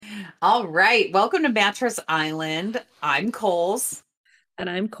All right. Welcome to Mattress Island. I'm Coles. And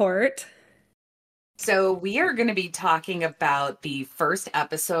I'm Court. So, we are going to be talking about the first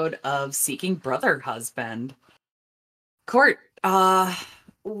episode of Seeking Brother Husband. Court,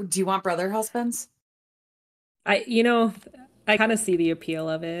 do you want brother husbands? I, you know, I kind of see the appeal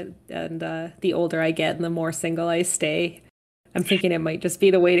of it, and the older I get and the more single I stay, I'm thinking it might just be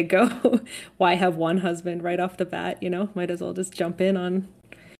the way to go. Why have one husband right off the bat, Might as well just jump in on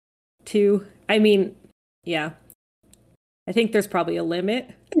two. I mean, yeah, I think there's probably a limit.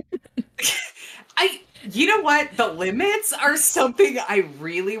 You know what? The limits are something I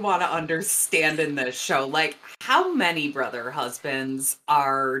really want to understand in this show. Like, how many brother husbands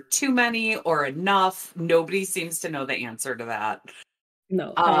are too many or enough? Nobody seems to know the answer to that.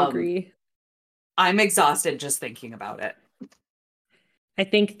 No, I Um, agree. I'm exhausted just thinking about it. I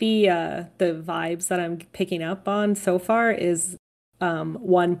think the vibes that I'm picking up on so far is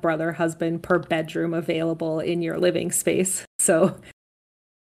one brother husband per bedroom available in your living space. So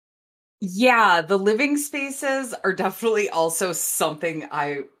Yeah, the living spaces are definitely also something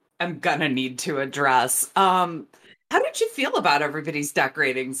I am gonna need to address. How did you feel about everybody's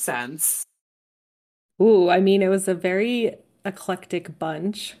decorating sense? ooh, I mean, it was a very eclectic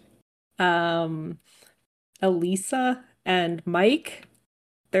bunch. Um, Elisa and Mike,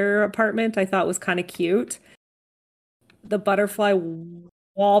 their apartment I thought was kind of cute. The butterfly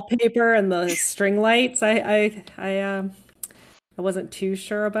wallpaper and the string lights, I wasn't too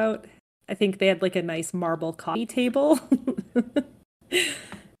sure about. I think they had like a nice marble coffee table.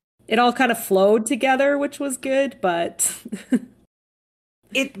 It all kind of flowed together, which was good, but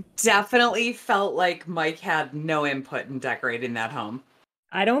It definitely felt like Mike had no input in decorating that home.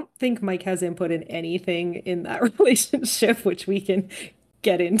 I don't think Mike has input in anything in that relationship, which we can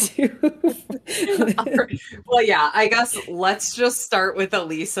get into. Well, yeah, I guess let's just start with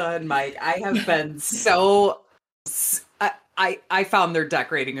Elisa and Mike. I have been so I found their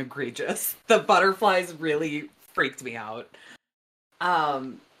decorating egregious. The butterflies really freaked me out.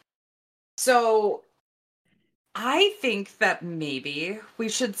 Um, so I think that maybe we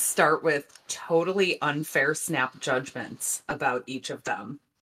should start with totally unfair snap judgments about each of them.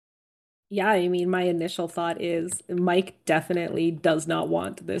 Yeah, I mean, my initial thought is Mike definitely does not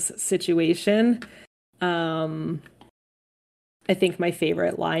want this situation. Um, I think my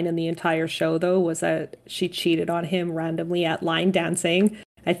favorite line in the entire show, though, was that she cheated on him randomly at line dancing.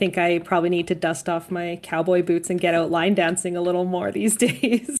 I think I probably need to dust off my cowboy boots and get out line dancing a little more these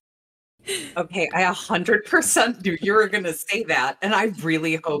days. Okay, I 100% knew you were going to say that, and I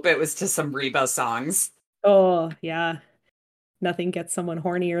really hope it was to some Reba songs. Oh, yeah. Nothing gets someone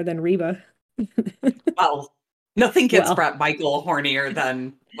hornier than Reba. Well, nothing gets Well, Brett Michael hornier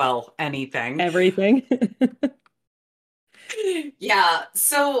than, well, anything. everything. Yeah,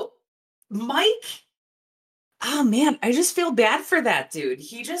 so Mike, oh man, I just feel bad for that dude.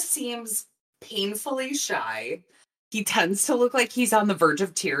 He just seems painfully shy. He tends to look like he's on the verge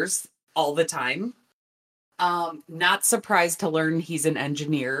of tears all the time. Not surprised to learn he's an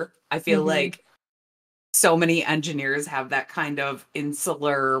engineer. I feel hmm like so many engineers have that kind of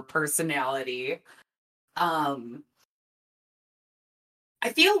insular personality. Um,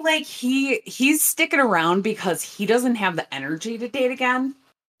 I feel like he's sticking around because he doesn't have the energy to date again.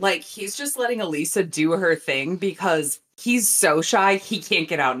 Like he's just letting Elisa do her thing because he's so shy he can't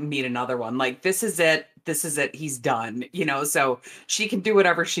get out and meet another one. Like this is it. This is it. He's done, so she can do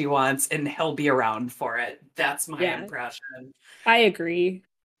whatever she wants and he'll be around for it. That's my Yeah, impression. I agree.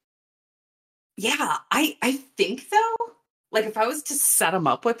 Yeah, I think though, like if I was to set him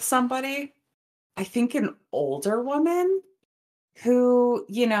up with somebody, I think an older woman who,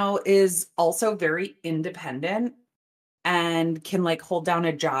 is also very independent and can like hold down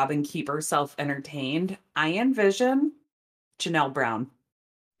a job and keep herself entertained. I envision Janelle Brown.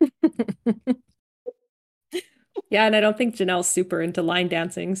 Yeah, and I don't think Janelle's super into line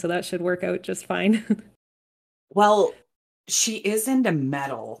dancing, so that should work out just fine. Well, she is into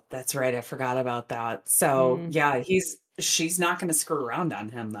metal. That's right. I forgot about that. So, Mm. yeah, she's not going to screw around on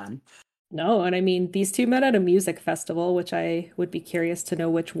him then. No, and I mean, these two met at a music festival, which I would be curious to know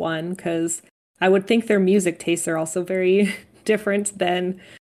which one, because I would think their music tastes are also very different than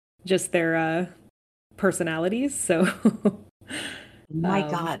just their personalities. So, My um,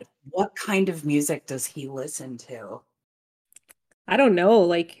 God, what kind of music does he listen to? I don't know,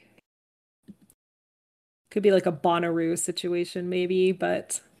 like could be like a Bonnaroo situation maybe,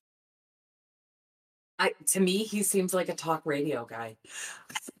 but To me, he seems like a talk radio guy.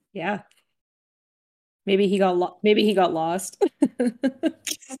 yeah, maybe he got lost.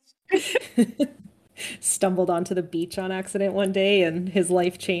 stumbled onto the beach on accident one day and his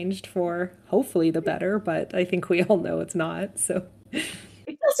life changed for hopefully the better, but I think we all know it's not. So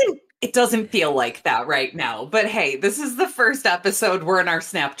It doesn't feel like that right now. But hey, this is the first episode. We're in our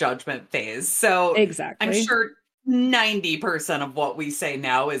snap judgment phase. So I'm exactly. sure 90% of what we say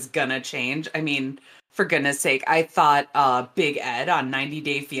now is gonna change. I mean, for goodness sake, I thought Big Ed on 90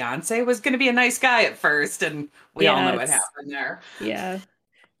 Day Fiance was gonna be a nice guy at first, and we all Yeah, know what it's happened there. yeah.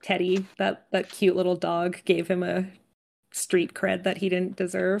 Teddy, that cute little dog gave him a street cred that he didn't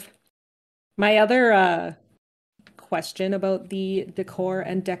deserve. My other question about the decor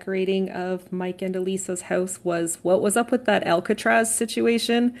and decorating of Mike and Elisa's house was what was up with that Alcatraz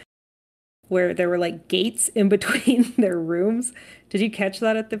situation where there were like gates in between their rooms. Did you catch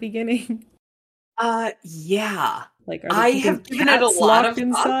that at the beginning? Yeah. Like, are they I keeping have given it a cats lot locked of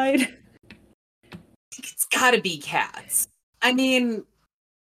thought. inside? It's gotta be cats. I mean,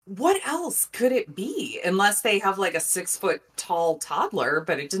 what else could it be? Unless they have like a 6 foot tall toddler,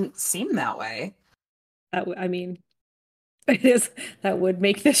 but it didn't seem that way. I mean, it is that would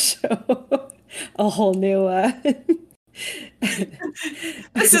make this show a whole new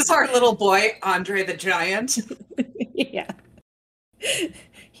This is our little boy, Andre the Giant. yeah.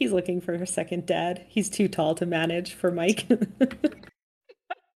 He's looking for her second dad. He's too tall to manage for Mike.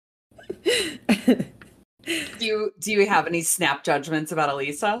 Do you have any snap judgments about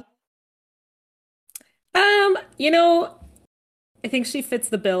Elisa? You know, I think she fits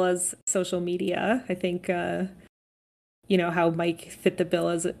the bill as social media. I think you know how Mike fit the bill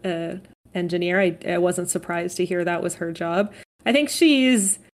as a engineer. I wasn't surprised to hear that was her job. I think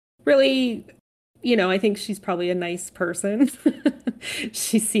she's really, you know, I think she's probably a nice person.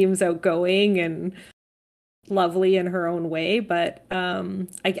 She seems outgoing and lovely in her own way, but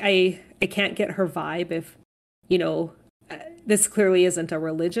I can't get her vibe if, you know, this clearly isn't a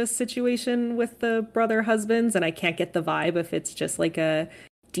religious situation with the brother husbands, and I can't get the vibe if it's just like a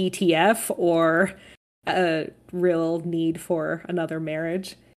DTF or a real need for another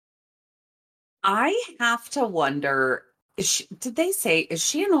marriage. I have to wonder, did they say, is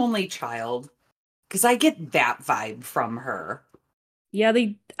she an only child? Because I get that vibe from her. Yeah,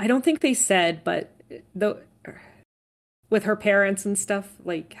 I don't think they said, but the with her parents and stuff,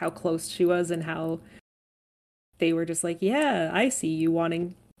 like how close she was and how they were just like, yeah, I see you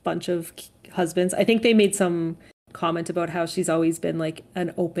wanting a bunch of husbands. I think they made some comment about how she's always been like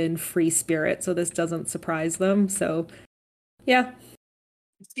an open, free spirit, so this doesn't surprise them. So, yeah,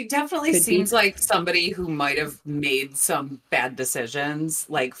 She definitely could be. seems like somebody who might have made some bad decisions.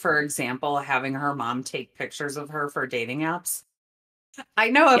 Like, for example, having her mom take pictures of her for dating apps. I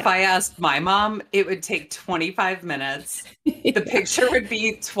know if Yeah. I asked my mom, it would take 25 minutes. The picture would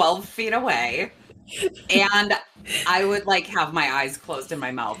be 12 feet away, and I would like have my eyes closed and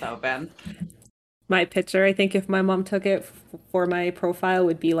my mouth open. My picture, I think if my mom took it for my profile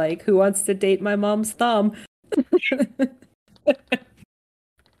would be like, who wants to date my mom's thumb?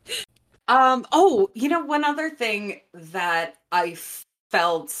 Oh, one other thing that I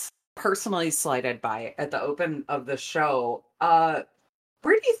felt personally slighted by at the open of the show,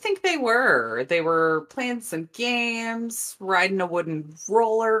 where do you think they were? They were playing some games, riding a wooden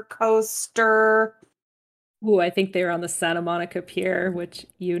roller coaster. Ooh, I think they were on the Santa Monica Pier, which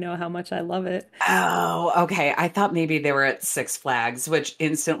you know how much I love it. Oh, okay. I thought maybe they were at Six Flags, which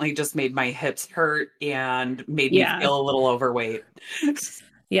instantly just made my hips hurt and made me Yeah, feel a little overweight.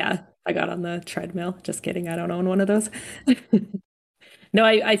 yeah. I got on the treadmill. Just kidding. I don't own one of those. No,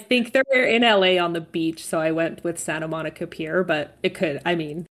 I think they're in LA on the beach, so I went with Santa Monica Pier, but it could, I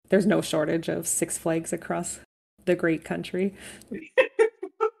mean, there's no shortage of Six Flags across the great country.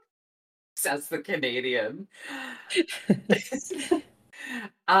 Says the Canadian.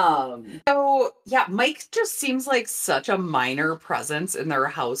 So yeah, Mike just seems like such a minor presence in their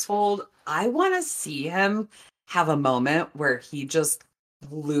household. I want to see him have a moment where he just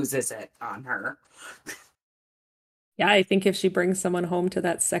loses it on her. Yeah, I think if she brings someone home to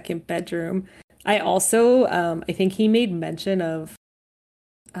that second bedroom, I also, I think he made mention of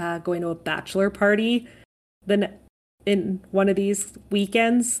going to a bachelor party then in one of these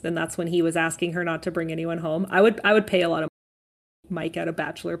weekends, then that's when he was asking her not to bring anyone home. I would pay a lot of Mike at a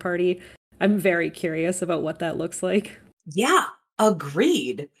bachelor party. I'm very curious about what that looks like. Yeah,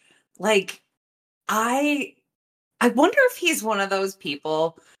 agreed. Like I I wonder if he's one of those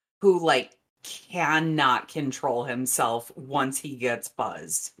people who like cannot control himself once he gets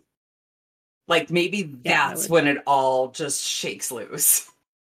buzzed. Like maybe Yeah, that's when it all just shakes loose.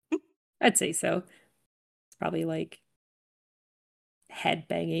 I'd say so. It's probably like head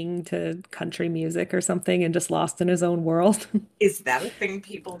banging to country music or something and just lost in his own world. Is that a thing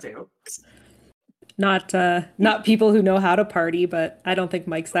people do? Not people who know how to party, but I don't think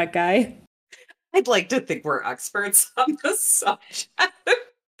Mike's that guy. I'd like to think we're experts on this subject.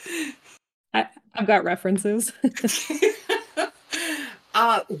 I, I've got references.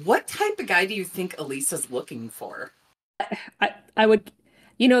 What type of guy do you think Elisa's looking for? I would,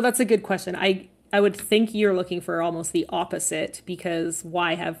 that's a good question. I would think you're looking for almost the opposite because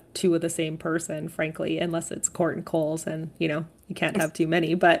why have two of the same person, frankly, unless it's Court and Coles and, you can't have too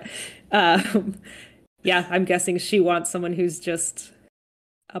many. But um, yeah, I'm guessing she wants someone who's just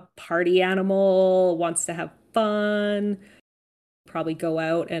a party animal, wants to have fun, probably go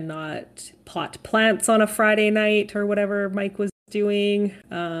out and not pot plants on a Friday night or whatever Mike was doing.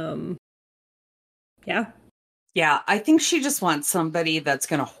 Yeah. Yeah, I think she just wants somebody that's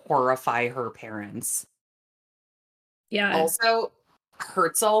going to horrify her parents. Yeah, Also,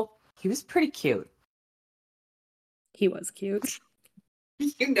 Herzl, he was pretty cute. he was cute.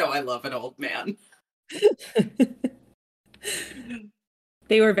 You know I love an old man.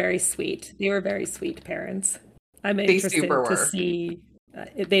 They were very sweet. They were very sweet parents. I'm They super interested to were. see.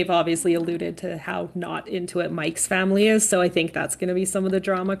 They've obviously alluded to how not into it Mike's family is, so I think that's going to be some of the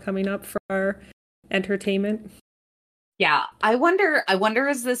drama coming up for our entertainment. Yeah, I wonder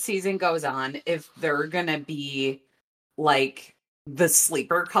as the season goes on if they're gonna be like the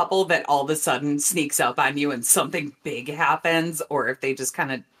sleeper couple that all of a sudden sneaks up on you and something big happens, or if they just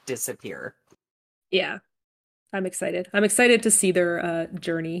kind of disappear. Yeah, I'm excited. I'm excited to see their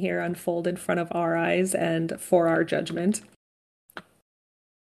journey here unfold in front of our eyes and for our judgment.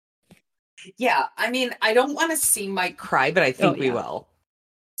 Yeah, I mean, I don't want to see Mike cry, but I Oh think we yeah. will.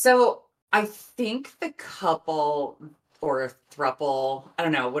 So I think the couple or a throuple, I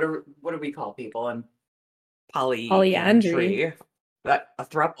don't know, what do we call people in Polyandry. polyandry? A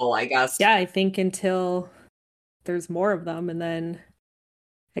throuple, I guess. Yeah, I think until there's more of them, and then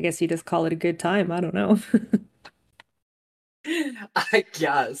I guess you just call it a good time. I don't know. I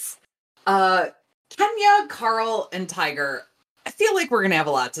guess. Uh, Kenya, Carl, and Tiger. I feel like we're gonna have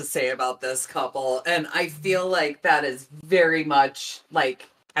a lot to say about this couple, and I feel like that is very much like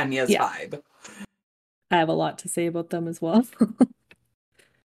Kenya's Yeah, vibe. I have a lot to say about them as well.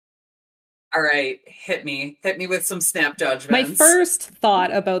 All right, hit me. Hit me with some snap My judgments. first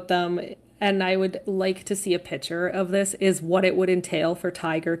thought about them, and I would like to see a picture of this, is what it would entail for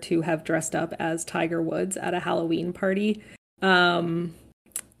Tiger to have dressed up as Tiger Woods at a Halloween party. Um,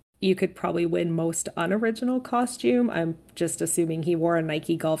 you could probably win most unoriginal costume. I'm just assuming he wore a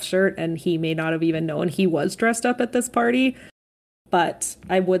Nike golf shirt and he may not have even known he was dressed up at this party. But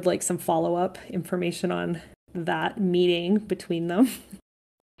I would like some follow-up information on that meeting between them.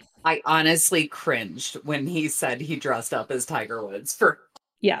 I honestly cringed when he said he dressed up as Tiger Woods for.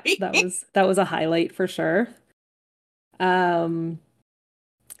 Yeah, that was a highlight for sure. Um,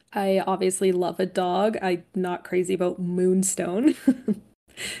 I obviously love a dog. I'm not crazy about Moonstone.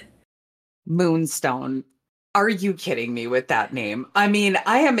 Moonstone. Are you kidding me with that name? I mean,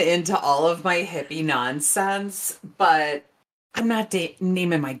 I am into all of my hippie nonsense, but I'm not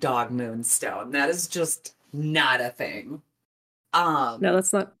naming my dog Moonstone. That is just not a thing. No, Um,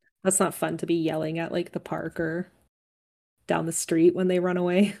 that's not fun to be yelling at like the park or down the street when they run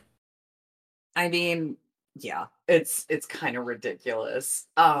away. I mean, yeah, it's kind of ridiculous.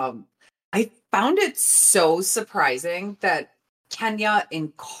 I found it so surprising that Kenya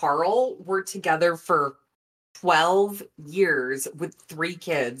and Carl were together for 12 years with three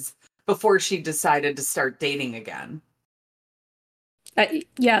kids before she decided to start dating again.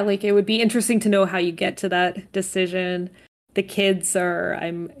 Yeah, like it would be interesting to know how you get to that decision. The kids are,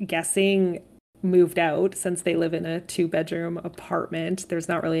 I'm guessing, moved out since they live in a two-bedroom apartment. There's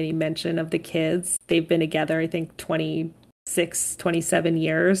not really any mention of the kids. They've been together, I think, 26, 27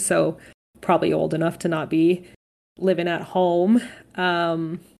 years, so probably old enough to not be living at home.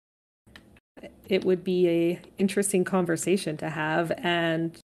 Um, it would be a interesting conversation to have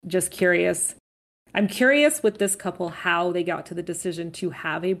and just curious. I'm curious with this couple how they got to the decision to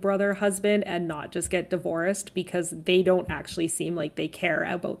have a brother husband and not just get divorced because they don't actually seem like they care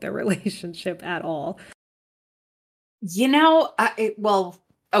about their relationship at all. Well,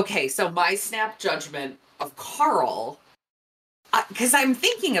 okay, so my snap judgment of Carl, because I'm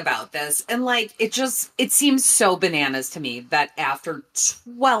thinking about this and like it seems so bananas to me that after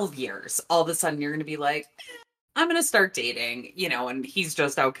 12 years, all of a sudden you're going to be like, I'm going to start dating, and he's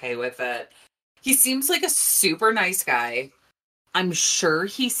just okay with it. He seems like a super nice guy. I'm sure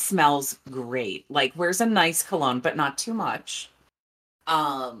he smells great. Like wears a nice cologne, but not too much.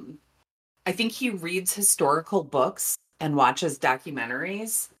 Um, I think he reads historical books and watches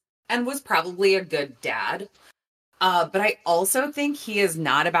documentaries and was probably a good dad. But I also think he is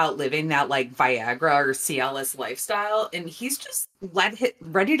not about living that like Viagra or Cialis lifestyle, and he's just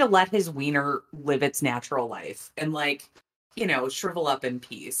ready to let his wiener live its natural life and like, shrivel up in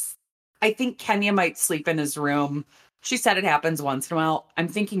peace. I think Kenya might sleep in his room. She said it happens once in a while. I'm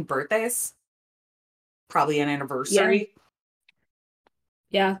thinking birthdays, probably an Yeah. anniversary.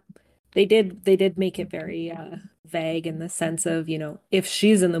 Yeah. They did make it very vague in the sense of, if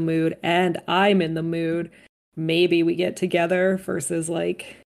she's in the mood and I'm in the mood, maybe we get together versus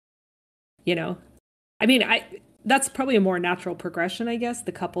like, you know. I mean, I that's probably a more natural progression, I guess,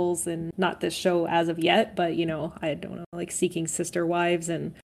 the couples and not this show as of yet, but I don't know, like Seeking Sister Wives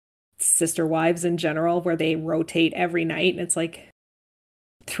and Sister Wives in general, where they rotate every night and it's like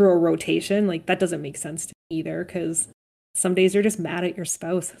through a rotation, like that doesn't make sense to me either, because some days you're just mad at your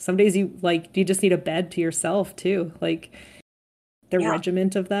spouse. Some days you just need a bed to yourself too. Like the Yeah.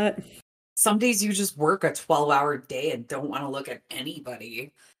 regiment of that. Some days you just work a 12-hour day and don't want to look at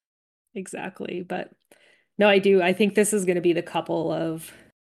anybody. Exactly. But no, I do. I think this is going to be the couple of,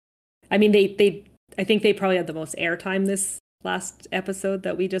 I mean, I think they probably had the most airtime this last episode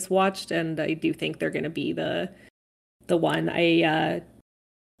that we just watched. And I do think they're going to be the one.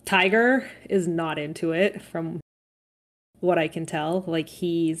 Tiger is not into it from what I can tell. Like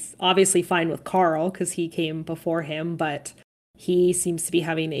he's obviously fine with Carl because he came before him, but he seems to be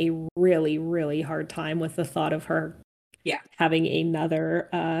having a really, really hard time with the thought of her Yeah. having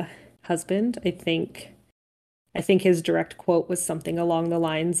another husband. I think his direct quote was something along the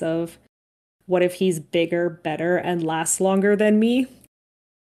lines of, "What if he's bigger, better, and lasts longer than me?"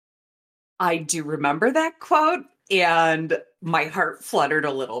 I do remember that quote, and my heart fluttered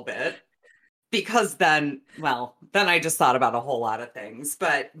a little bit because then I just thought about a whole lot of things.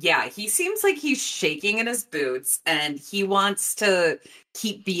 But yeah, he seems like he's shaking in his boots and he wants to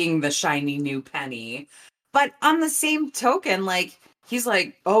keep being the shiny new penny. But on the same token, like, he's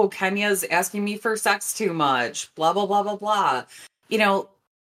like, oh, Kenya's asking me for sex too much, blah, blah, blah, blah, blah. You know,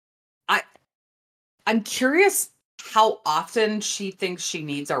 I I'm curious how often she thinks she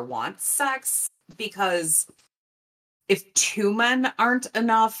needs or wants sex, because if two men aren't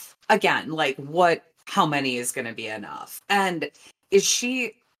enough, again, like how many is going to be enough? And is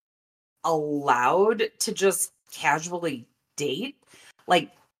she allowed to just casually date?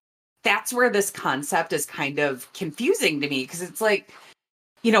 Like, that's where this concept is kind of confusing to me, because it's like,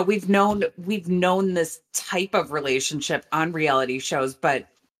 we've known this type of relationship on reality shows, but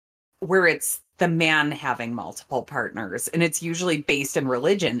where it's the man having multiple partners, and it's usually based in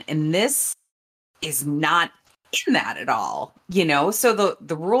religion, and this is not in that at all, so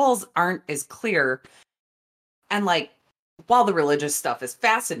the rules aren't as clear. And like, while the religious stuff is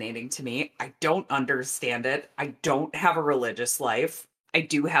fascinating to me, I don't understand it. I don't have a religious life. I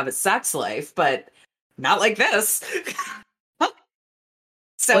do have a sex life, but not like this. Well, you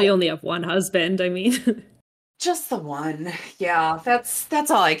So only have one husband, I mean. just the one. Yeah, that's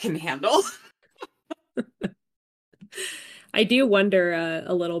all I can handle. I do wonder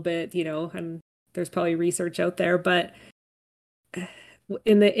a little bit, and there's probably research out there, but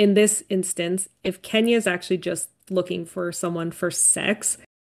in this instance, if Kenya's actually just looking for someone for sex,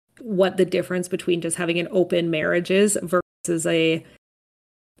 what the difference between just having an open marriage is versus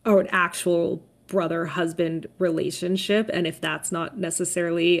or an actual brother husband relationship, and if that's not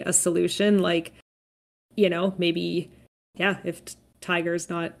necessarily a solution, like, maybe, yeah, if Tiger's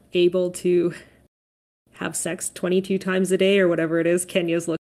not able to have sex 22 times a day or whatever it is Kenya's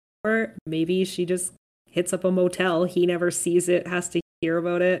looking for, maybe she just hits up a motel. He never sees it, has to hear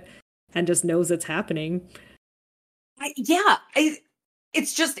about it, and just knows it's happening.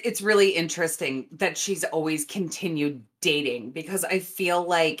 It's really interesting that she's always continued dating, because I feel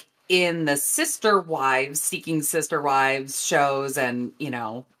like in the Seeking Sister Wives shows, and,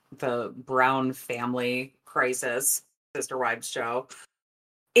 the Brown family crisis Sister Wives show,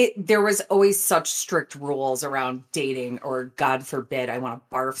 there was always such strict rules around dating, or God forbid, I want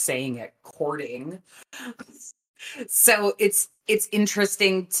to barf saying it, courting. So it's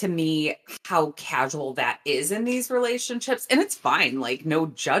interesting to me how casual that is in these relationships, and it's fine, like, no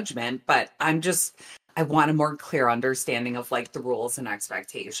judgment, but I want a more clear understanding of like the rules and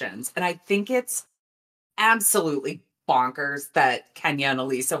expectations. And I think it's absolutely bonkers that Kenya and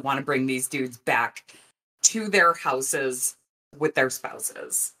Elisa want to bring these dudes back to their houses with their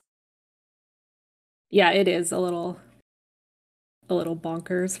spouses. Yeah, it is a little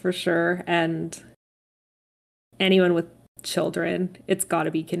bonkers for sure. And anyone with children, it's got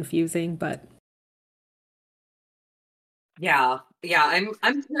to be confusing, but Yeah,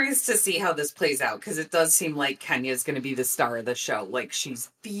 I'm curious to see how this plays out, because it does seem like Kenya's going to be the star of the show. Like, she's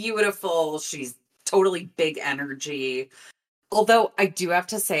beautiful, she's totally big energy. Although I do have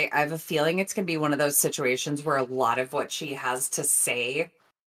to say, I have a feeling it's going to be one of those situations where a lot of what she has to say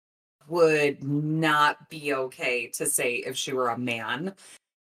would not be okay to say if she were a man.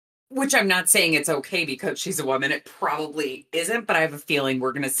 Which I'm not saying it's okay because she's a woman. It probably isn't, but I have a feeling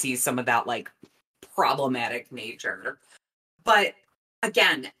we're going to see some of that like problematic nature. But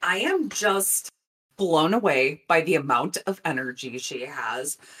again, I am just blown away by the amount of energy she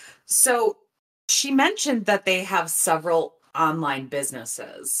has. So she mentioned that they have several online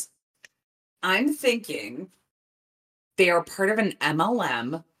businesses. I'm thinking they are part of an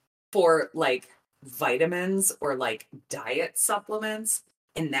MLM for like vitamins or like diet supplements.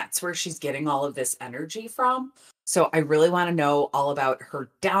 And that's where she's getting all of this energy from. So I really want to know all about her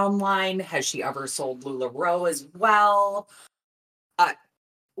downline. Has she ever sold LuLaRoe as well? Uh,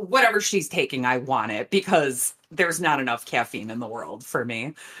 Whatever she's taking, I want it because there's not enough caffeine in the world for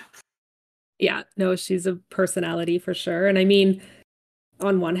me. Yeah, no, she's a personality for sure. And I mean,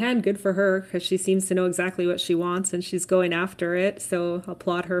 on one hand, good for her because she seems to know exactly what she wants and she's going after it. So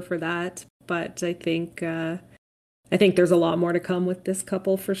applaud her for that. But I think there's a lot more to come with this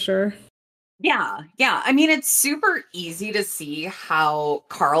couple for sure. Yeah, yeah. I mean, it's super easy to see how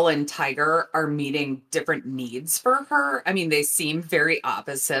Carl and Tiger are meeting different needs for her. I mean, they seem very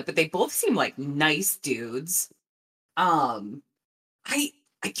opposite, but they both seem like nice dudes. Um, I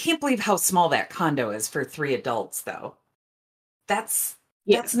I can't believe how small that condo is for three adults, though. That's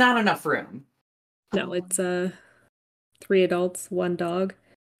Yeah. that's not enough room. No, it's three adults, one dog.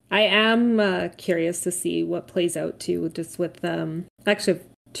 I am curious to see what plays out too, just with actually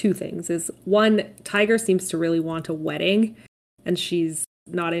two things. Is one, Tiger seems to really want a wedding and she's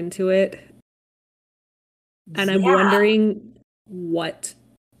not into it. And I'm Yeah. wondering what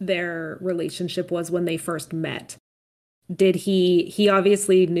their relationship was when they first met. Did he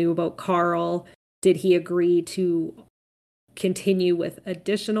obviously knew about Carl? Did he agree to continue with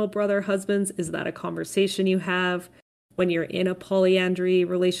additional brother husbands? Is that a conversation you have when you're in a polyandry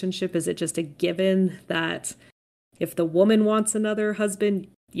relationship? Is it just a given that if the woman wants another husband,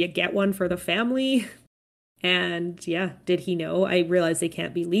 you get one for the family? And yeah, did he know? I realize they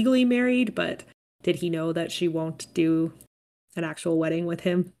can't be legally married, but did he know that she won't do an actual wedding with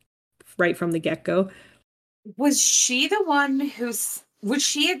him right from the get-go? Was she the one was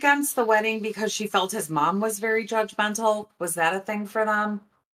she against the wedding because she felt his mom was very judgmental? Was that a thing for them?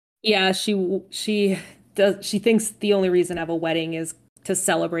 Yeah, she thinks the only reason to have a wedding is to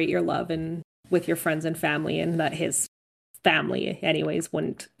celebrate your love and with your friends and family, and that his family anyways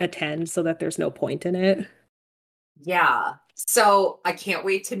wouldn't attend, so that there's no point in it. Yeah. So I can't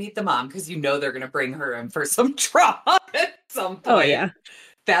wait to meet the mom because you know they're gonna bring her in for some drama at some Oh point. yeah.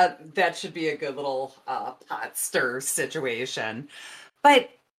 That should be a good little pot stir situation. But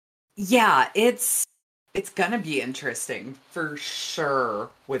yeah, it's gonna be interesting for sure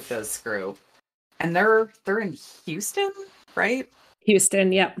with this group. And they're in Houston, right?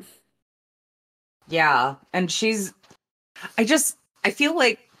 Houston, yep. Yeah. And I just I feel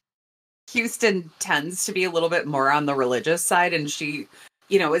like Houston tends to be a little bit more on the religious side, and she,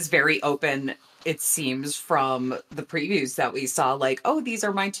 is very open, it seems, from the previews that we saw, like, oh, these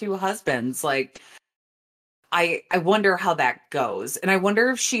are my two husbands. Like, I wonder how that goes. And I wonder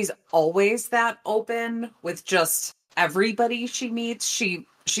if she's always that open with just everybody she meets. She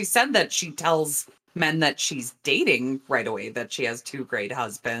said that she tells men that she's dating right away that she has two great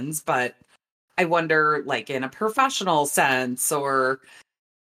husbands, but I wonder, like, in a professional sense or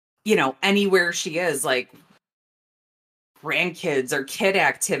anywhere she is, like grandkids or kid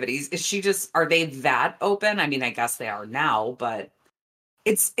activities, are they that open? I mean, I guess they are now, but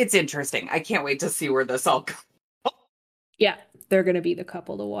it's interesting. I can't wait to see where this all goes. Yeah, they're gonna be the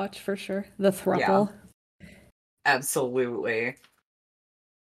couple to watch for sure. The Yeah, throuple. absolutely.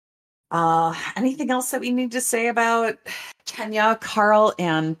 Anything else that we need to say about Kenya, Carl,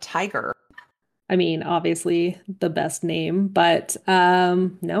 and Tiger? I mean, obviously the best name, but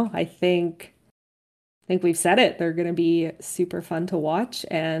no, I think we've said it. They're gonna be super fun to watch,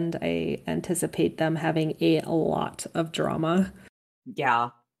 and I anticipate them having a lot of drama.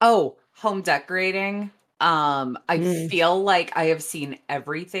 Yeah. Oh, home decorating. I Mm. feel like I have seen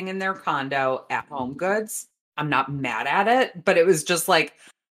everything in their condo at Home Goods. I'm not mad at it, but it was just like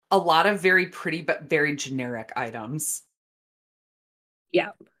a lot of very pretty but very generic items.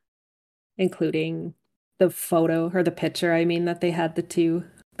 Yeah, including the photo or the picture, I mean, that they had the two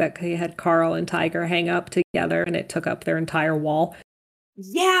that they had Carl and Tiger hang up together and it took up their entire wall.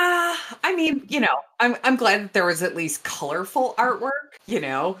 Yeah, I mean, I'm glad that there was at least colorful artwork,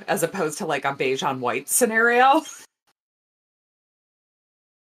 as opposed to like a beige on white scenario.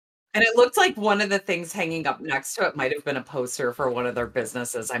 And it looked like one of the things hanging up next to it might have been a poster for one of their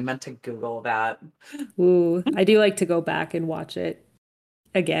businesses. I meant to Google that. Ooh, I do like to go back and watch it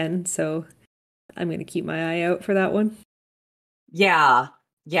again, so I'm gonna keep my eye out for that one. Yeah.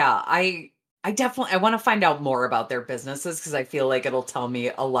 Yeah. I definitely I want to find out more about their businesses because I feel like it'll tell me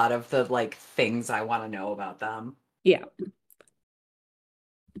a lot of the like things I want to know about them. Yeah.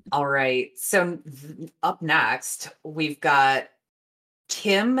 All right. So up next, we've got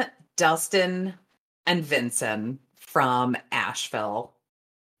Kim, Dustin, and Vincent from Asheville.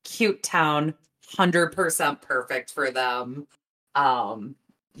 Cute town, 100% perfect for them. Um,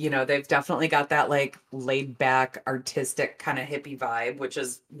 they've definitely got that like laid back, artistic kind of hippie vibe, which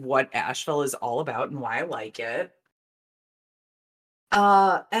is what Asheville is all about and why I like it.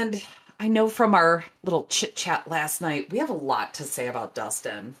 And I know from our little chit chat last night, we have a lot to say about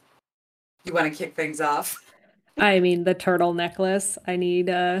Dustin. You want to kick things off? I mean, the turtle necklace, I need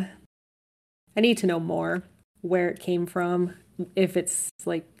to know more where it came from, if it's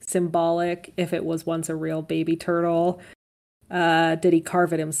like symbolic, if it was once a real baby turtle. Did he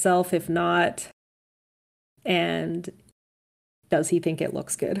carve it himself? If not, and does he think it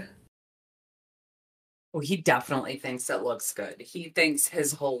looks good? Well, he definitely thinks it looks good. He thinks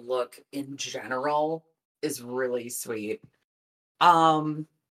his whole look in general is really sweet. Um,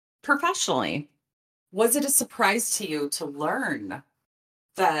 Professionally, was it a surprise to you to learn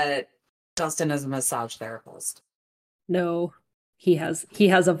that Dustin is a massage therapist? No, he has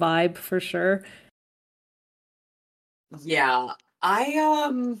a vibe for sure. Yeah,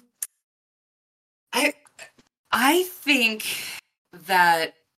 I I I think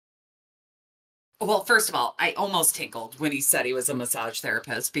that well, first of all, I almost tinkled when he said he was a massage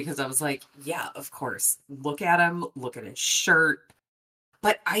therapist because I was like, yeah, of course. Look at him, look at his shirt.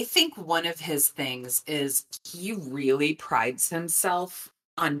 But I think one of his things is he really prides himself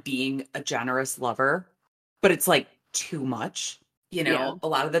on being a generous lover, but it's like too much. Yeah. A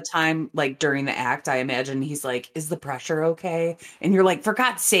lot of the time, like during the act, I imagine he's like, is the pressure okay? And you're like, for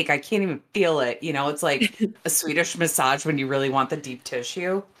God's sake, I can't even feel it. It's like a Swedish massage when you really want the deep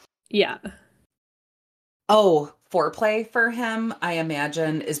tissue. Yeah. Oh, foreplay for him, I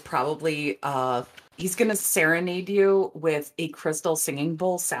imagine, is probably he's gonna serenade you with a crystal singing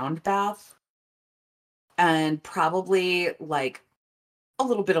bowl sound bath and probably like a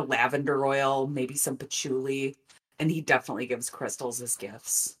little bit of lavender oil, maybe some patchouli, and he definitely gives crystals as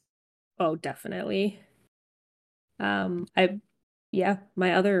gifts. Oh, definitely. I yeah,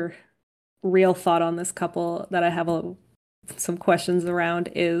 my other real thought on this couple that I have some questions around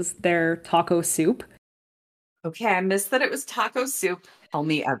is their taco soup. Okay, I missed that it was taco soup. Tell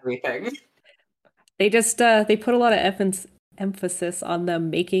me everything. They put a lot of emphasis on them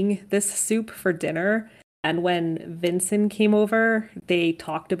making this soup for dinner. And when Vincent came over, they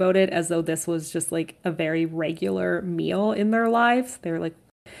talked about it as though this was just like a very regular meal in their lives. They were like,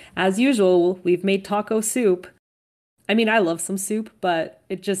 as usual, we've made taco soup. I mean, I love some soup, but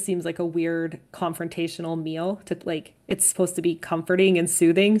it just seems like a weird confrontational meal to like, it's supposed to be comforting and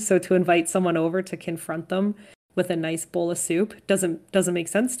soothing. So to invite someone over to confront them with a nice bowl of soup doesn't make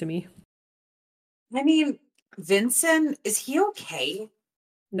sense to me. I mean, Vincent, is he okay?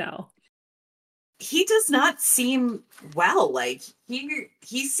 No. He does not seem well. Like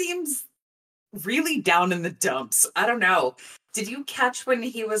he seems really down in the dumps. I don't know. Did you catch when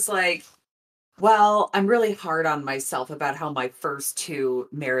he was like, well, I'm really hard on myself about how my first two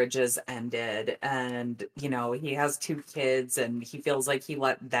marriages ended. And, he has two kids and he feels like he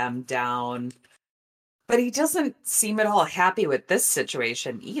let them down. But he doesn't seem at all happy with this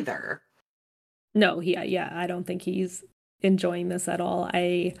situation either. No, yeah, I don't think he's enjoying this at all.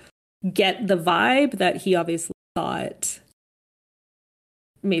 I get the vibe that he obviously thought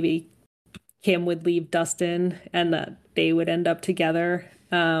maybe Kim would leave Dustin and that they would end up together.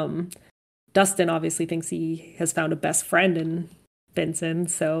 Dustin obviously thinks he has found a best friend in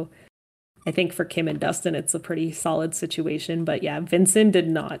Vincent, so I think for Kim and Dustin, it's a pretty solid situation. But yeah, Vincent did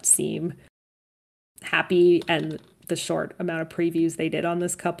not seem happy, and the short amount of previews they did on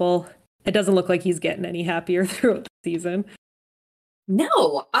this couple, it doesn't look like he's getting any happier throughout the season.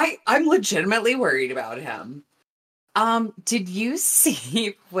 No, I'm legitimately worried about him. Did you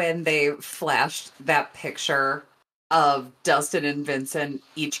see when they flashed that picture of Dustin and Vincent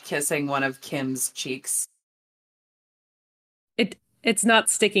each kissing one of Kim's cheeks? It's not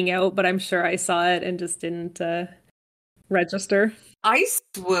sticking out, but I'm sure I saw it and just didn't register. I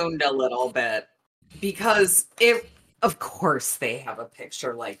swooned a little bit because of course, they have a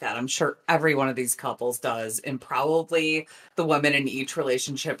picture like that. I'm sure every one of these couples does. And probably the woman in each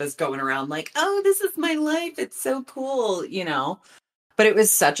relationship is going around like, oh, this is my life. It's so cool, But it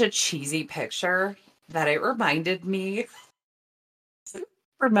was such a cheesy picture that it reminded me.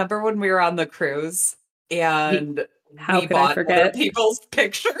 Remember when we were on the cruise and How we could I bought other forget? people's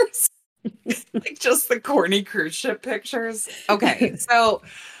pictures? Like just the corny cruise ship pictures. Okay, so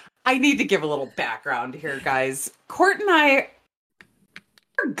I need to give a little background here, guys. Court and I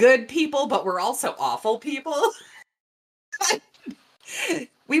are good people, but we're also awful people.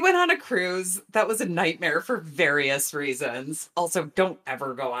 We went on a cruise that was a nightmare for various reasons. Also, don't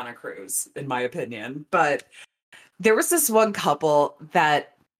ever go on a cruise, in my opinion. But there was this one couple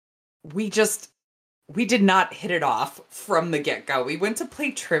that we did not hit it off from the get-go. We went to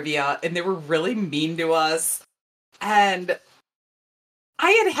play trivia and they were really mean to us. And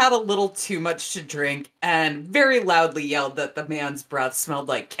I had had a little too much to drink and very loudly yelled that the man's breath smelled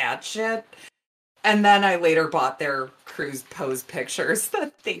like cat shit. And then I later bought their cruise pose pictures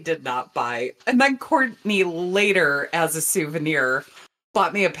that they did not buy. And then Courtney later, as a souvenir,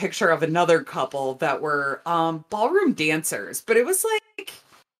 bought me a picture of another couple that were ballroom dancers. But it was like,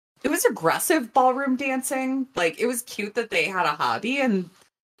 it was aggressive ballroom dancing. Like, it was cute that they had a hobby and,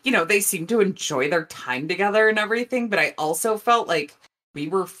 you know, they seemed to enjoy their time together and everything. But I also felt like we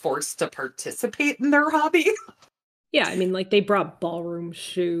were forced to participate in their hobby. Yeah, I mean, like they brought ballroom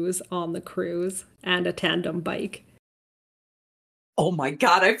shoes on the cruise and a tandem bike. Oh my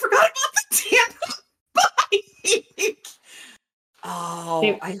God, I forgot about the tandem bike. Oh,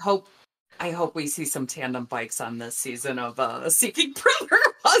 They, I hope we see some tandem bikes on this season of Seeking Brother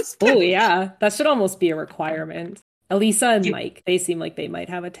Husband. oh yeah, that should almost be a requirement. Elisa and You- Mike, they seem like they might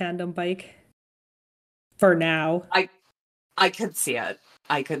have a tandem bike for now. I could see it.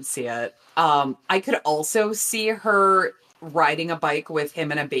 I could see it. I could also see her riding a bike with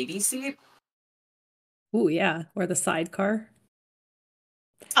him in a baby seat. Oh yeah, or the sidecar.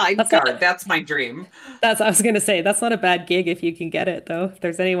 Sidecar, that's my dream. I was gonna say, that's not a bad gig if you can get it though. If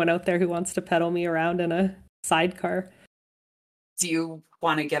there's anyone out there who wants to pedal me around in a sidecar. Do you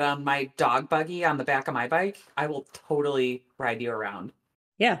want to get on my dog buggy on the back of my bike? I will totally ride you around.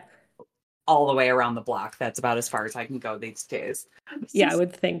 Yeah. All the way around the block. That's about as far as I can go these days. Yeah, I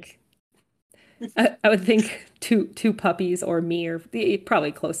would think. I would think two puppies or me are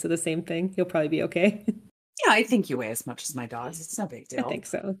probably close to the same thing. You'll probably be okay. Yeah, I think you weigh as much as my dogs. It's no big I deal. think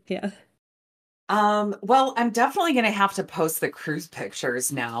so. Yeah. Well, I'm definitely gonna have to post the cruise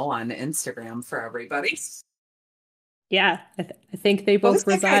pictures now on Instagram for everybody. Yeah, I think they What was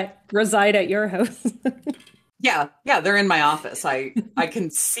both that guy? reside at your house. Yeah, they're in my office. I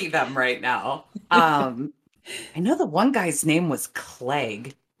can see them right now. I know the one guy's name was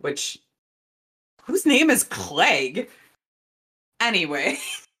Clegg, which whose name is Clegg? Anyway.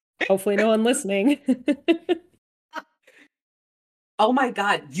 Hopefully no one listening. Oh my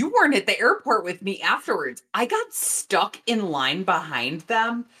God, you weren't at the airport with me afterwards. I got stuck in line behind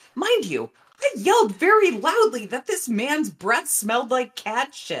them. Mind you, I yelled very loudly that this man's breath smelled like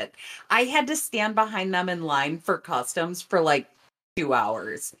cat shit. I had to stand behind them in line for customs for like 2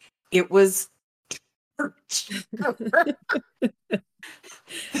 hours. It was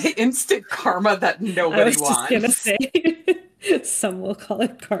the instant karma that I nobody was just gonna wants. say, some will call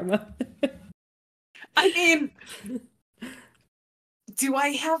it karma. I mean, do I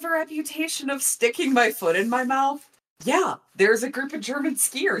have a reputation of sticking my foot in my mouth? Yeah, there's a group of German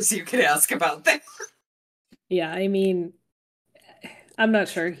skiers you could ask about that. Yeah, I mean, I'm not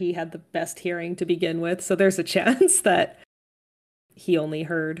sure he had the best hearing to begin with, so there's a chance that he only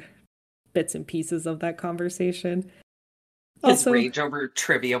heard bits and pieces of that conversation. His Also, rage over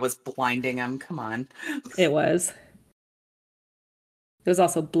trivia was blinding him. Come on. it was. It was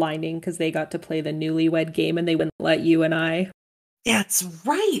also blinding because they got to play the newlywed game and they wouldn't let you and I. That's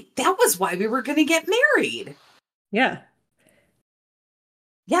right. That was why we were going to get married. Yeah.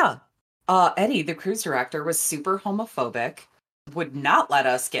 Yeah. Eddie, the cruise director, was super homophobic, would not let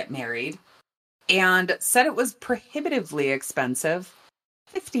us get married, and said it was prohibitively expensive.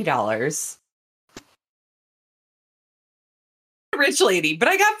 $50. Rich lady, but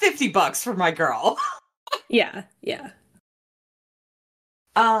I got $50 for my girl. Yeah. Yeah.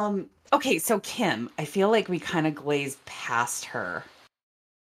 Okay, so Kim, I feel like we kind of glazed past her.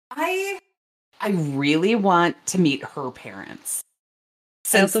 I really want to meet her parents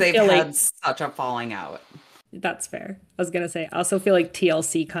since also they've feel had like- such a falling out. That's fair. I was gonna say, I also feel like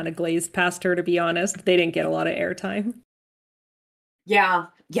TLC kind of glazed past her, to be honest. They didn't get a lot of airtime. Yeah,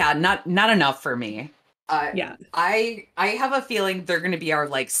 not enough for me. Yeah. I have a feeling they're going to be our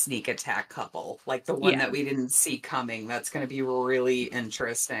like sneak attack couple, like the one Yeah. that we didn't see coming. That's going to be really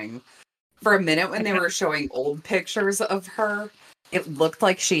interesting. For a minute when they were showing old pictures of her, it looked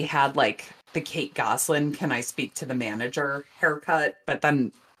like she had like the Kate Goslin "Can I speak to the manager" haircut, but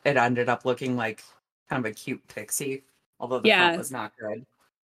then it ended up looking like kind of a cute pixie, although the front Yeah, was not good.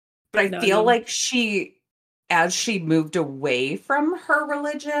 But I no, I feel mean, like as she moved away from her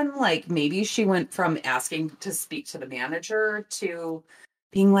religion, like maybe she went from asking to speak to the manager to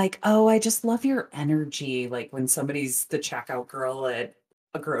being like, "Oh, I just love your energy." Like when somebody's the checkout girl at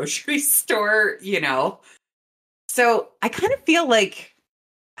a grocery store, you know? So I kind of feel like,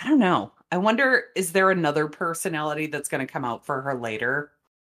 I don't know. I wonder, is there another personality that's going to come out for her later?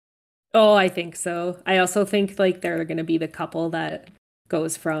 oh, I think so. I also think like they're going to be the couple that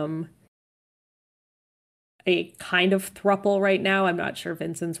goes from a kind of throuple right now. I'm not sure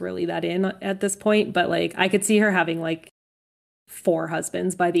Vincent's really that in at this point, but like I could see her having like four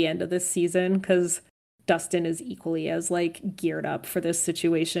husbands by the end of this season because Dustin is equally as like geared up for this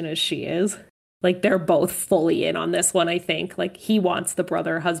situation as she is. Like they're both fully in on this one, I think. Like he wants the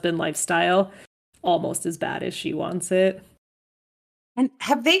brother husband lifestyle almost as bad as she wants it. And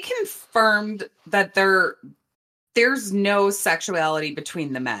have they confirmed that there's no sexuality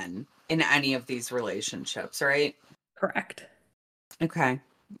between the men in any of these relationships, right? Correct. Okay.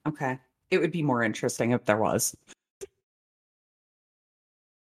 Okay. It would be more interesting if there was.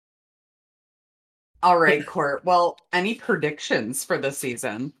 All Yeah. right, Court. Well, any predictions for the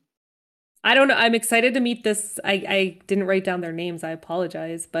season? I don't know. I'm excited to meet this. I didn't write down their names. I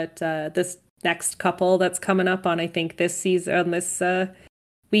apologize. But this next couple that's coming up on, I think, this season, on this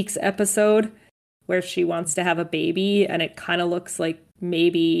week's episode, where she wants to have a baby, and it kind of looks like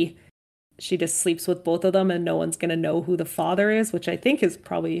maybe she just sleeps with both of them and no one's going to know who the father is, which I think is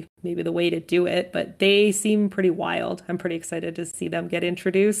probably maybe the way to do it. But they seem pretty wild. I'm pretty excited to see them get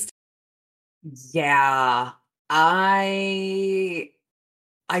introduced. Yeah. I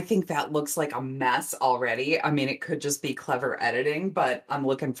I think that looks like a mess already. I mean, it could just be clever editing, but I'm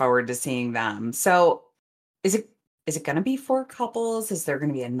looking forward to seeing them. So, is it going to be four couples? Is there going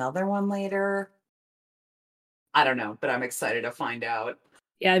to be another one later? I don't know, but I'm excited to find out.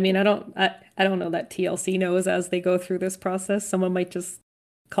 Yeah, I mean, I don't know that TLC knows as they go through this process. Someone might just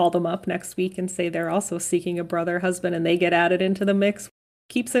call them up next week and say they're also seeking a brother husband and they get added into the mix.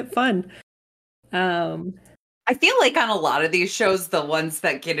 Keeps it fun. Um, I feel like on a lot of these shows, the ones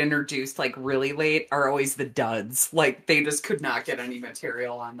that get introduced like really late are always the duds. Like they just could not get any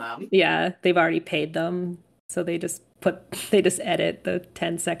material on them. yeah, they've already paid them, so they just edit the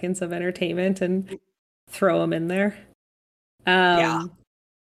 10 seconds of entertainment and throw them in there. Yeah. Um,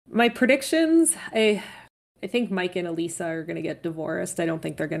 my predictions, I think Mike and Elisa are going to get divorced. I don't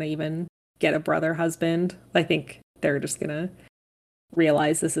think they're going to even get a brother husband. I think they're just going to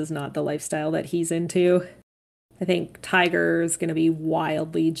realize this is not the lifestyle that he's into. I think Tiger is going to be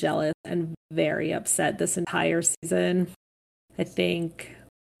wildly jealous and very upset this entire season. I think,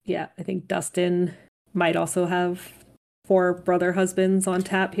 yeah, I think Dustin might also have four brother husbands on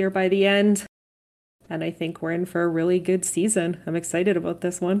tap here by the end. And I think we're in for a really good season. I'm excited about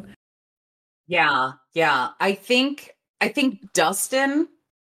this one. Yeah. Yeah. I think Dustin,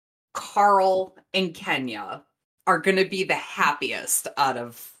 Carl, and Kenya are going to be the happiest out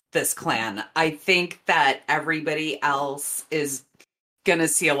of this clan. I think that everybody else is going to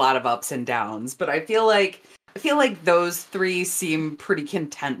see a lot of ups and downs, but I feel like those three seem pretty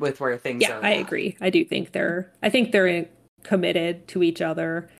content with where things Yeah, are I at. agree. I think they're committed to each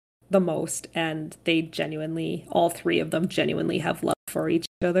other the most, and they genuinely, all three of them genuinely have love for each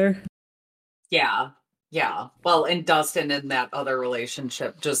other. Yeah. Yeah. Well, and Dustin in that other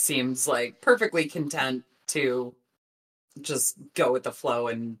relationship just seems like perfectly content to just go with the flow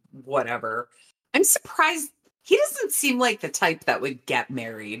and whatever. I'm surprised he doesn't seem like the type that would get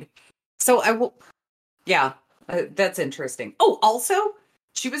married. So I will, yeah, that's interesting. Oh, also,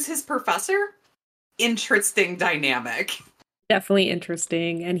 she was his professor. Interesting dynamic. Definitely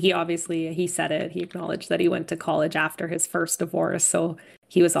interesting. And he said it. He acknowledged that he went to college after his first divorce. So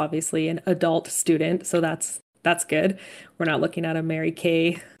he was obviously an adult student. So that's good. We're not looking at a Mary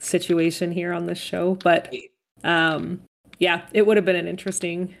Kay situation here on this show. But um yeah, it would have been an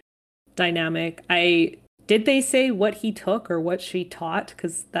interesting dynamic. I did they say what he took or what she taught?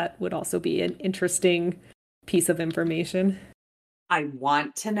 Because that would also be an interesting piece of information. I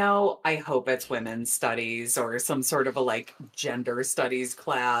want to know. I hope it's women's studies or some sort of a like gender studies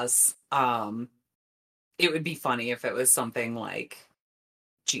class. It would be funny if it was something like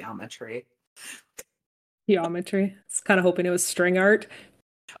geometry. Geometry. I was kind of hoping it was string art.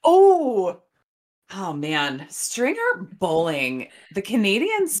 Oh, oh man, string art bowling. The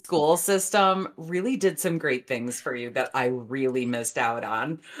Canadian school system really did some great things for you that I really missed out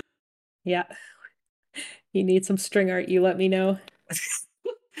on. Yeah, you need some string art, you let me know.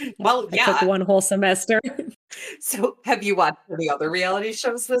 Well, I took yeah. one whole semester. So have you watched any other reality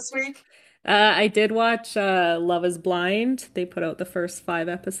shows this week? I did watch Love is Blind. They put out the first 5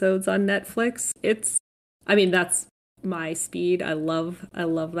 episodes on Netflix. I mean, that's my speed. I love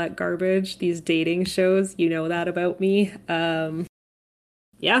that garbage. These dating shows, you know that about me.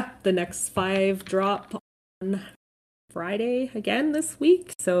 Yeah, the next 5 drop on Friday again this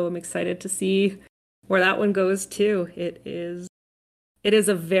week. So I'm excited to see where that one goes too. It is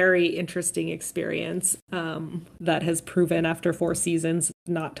a very interesting experience that has proven after 4 seasons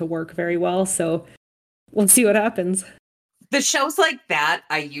not to work very well. So we'll see what happens. The shows like that,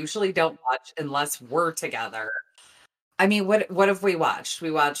 I usually don't watch unless we're together. I mean, what have we watched?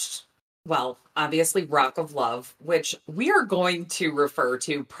 We watched, well, obviously Rock of Love, which we are going to refer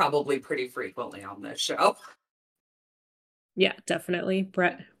to probably pretty frequently on this show. Yeah, definitely.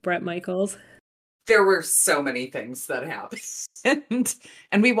 Brett Michaels. There were so many things that happened.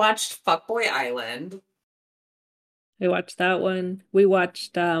 And we watched Fuckboy Island. We watched that one. We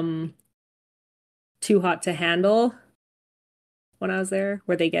watched Too Hot to Handle when I was there,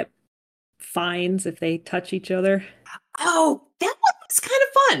 where they get fines if they touch each other. Oh, that one was kind of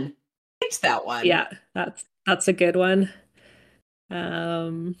fun. I liked that one. Yeah, that's a good one.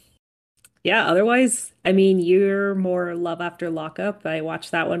 Um yeah, otherwise, I mean, you're more Love After Lockup. I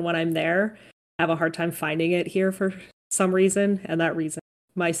watch that one when I'm there. I have a hard time finding it here for some reason, and that reason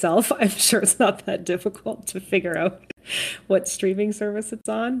myself, I'm sure it's not that difficult to figure out what streaming service it's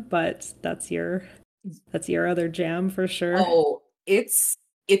on, but that's your other jam for sure. Oh, it's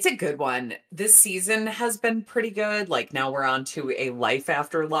a good one. This season has been pretty good. Like now we're on to a life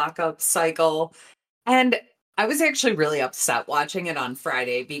after lockup cycle. And I was actually really upset watching it on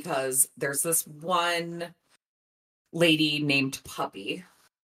Friday because there's this one lady named Puppy,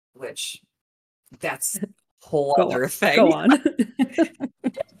 which that's a whole Go other go thing. on.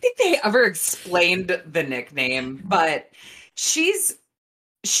 Think they ever explained the nickname, but she's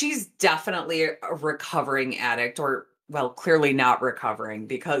she's definitely a recovering addict, or well, clearly not recovering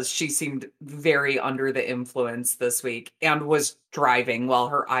because she seemed very under the influence this week and was driving while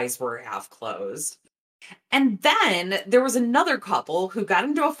her eyes were half closed. And then there was another couple who got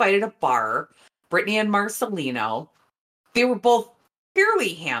into a fight at a bar, Brittany and Marcelino. They were both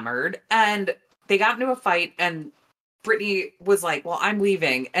fairly hammered and they got into a fight, and Brittany was like, "Well, I'm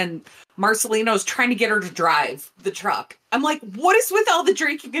leaving." And Marcelino's trying to get her to drive the truck. I'm like, what is with all the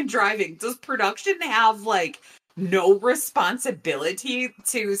drinking and driving? Does production have like no responsibility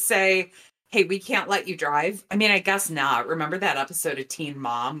to say, "Hey, we can't let you drive"? I mean, I guess not. Remember that episode of Teen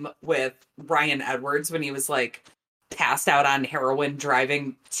Mom with Ryan Edwards when he was like passed out on heroin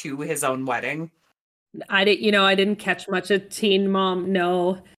driving to his own wedding? I didn't catch much of Teen Mom,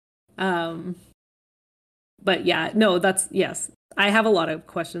 no. Um, but yeah, no, that's yes. I have a lot of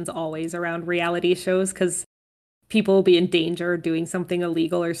questions always around reality shows because people will be in danger doing something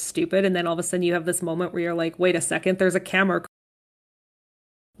illegal or stupid, and then all of a sudden you have this moment where you're like, wait a second, there's a camera.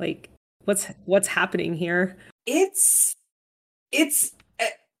 Like, what's happening here? It's it's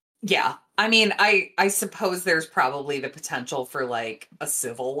yeah. I mean, I suppose there's probably the potential for like a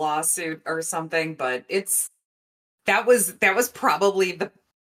civil lawsuit or something, but it's that was probably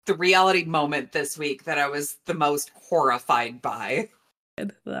the reality moment this week that I was the most horrified by.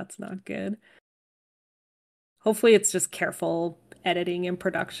 That's not good. Hopefully, it's just careful editing and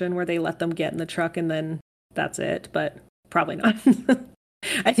production where they let them get in the truck and then that's it, but probably not.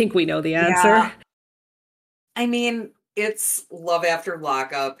 I think we know the answer. Yeah. I mean, it's Love After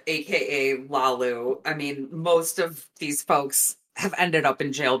Lockup, aka Lalu. I mean, most of these folks have ended up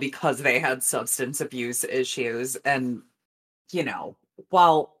in jail because they had substance abuse issues. And, you know,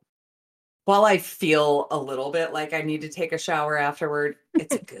 while while I feel a little bit like I need to take a shower afterward,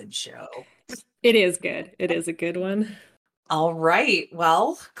 it's a good show. It is good. It is a good one. All right.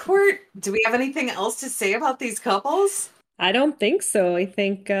 Well, Court, do we have anything else to say about these couples? I don't think so. I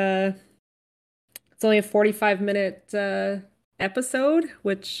think it's only a 45-minute episode,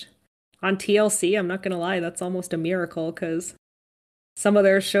 which on TLC, I'm not gonna lie, that's almost a miracle because some of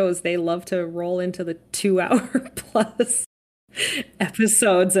their shows they love to roll into the 2 hour plus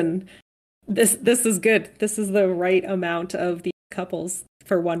episodes, and this is good. This is the right amount of the couples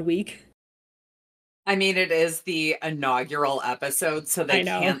for one week. I mean, it is the inaugural episode, so they I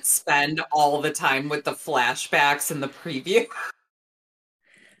know. can't spend all the time with the flashbacks and the preview.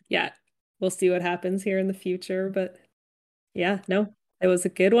 Yeah, we'll see what happens here in the future, but yeah, no, it was a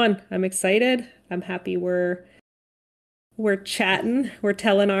good one. I'm excited. I'm happy we're chatting. We're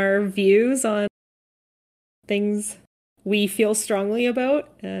telling our views on things we feel strongly about,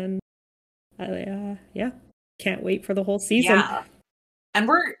 and yeah, can't wait for the whole season. Yeah. And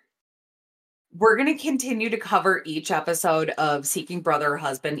We're going to continue to cover each episode of Seeking Brother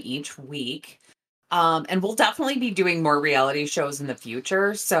Husband each week. And we'll definitely be doing more reality shows in the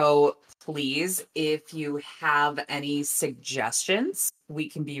future. So please, if you have any suggestions, we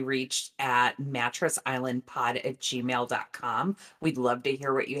can be reached at mattresislandpod@gmail.com. We'd love to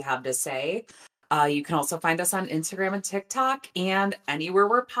hear what you have to say. You can also find us on Instagram and TikTok and anywhere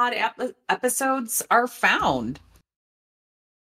where episodes are found.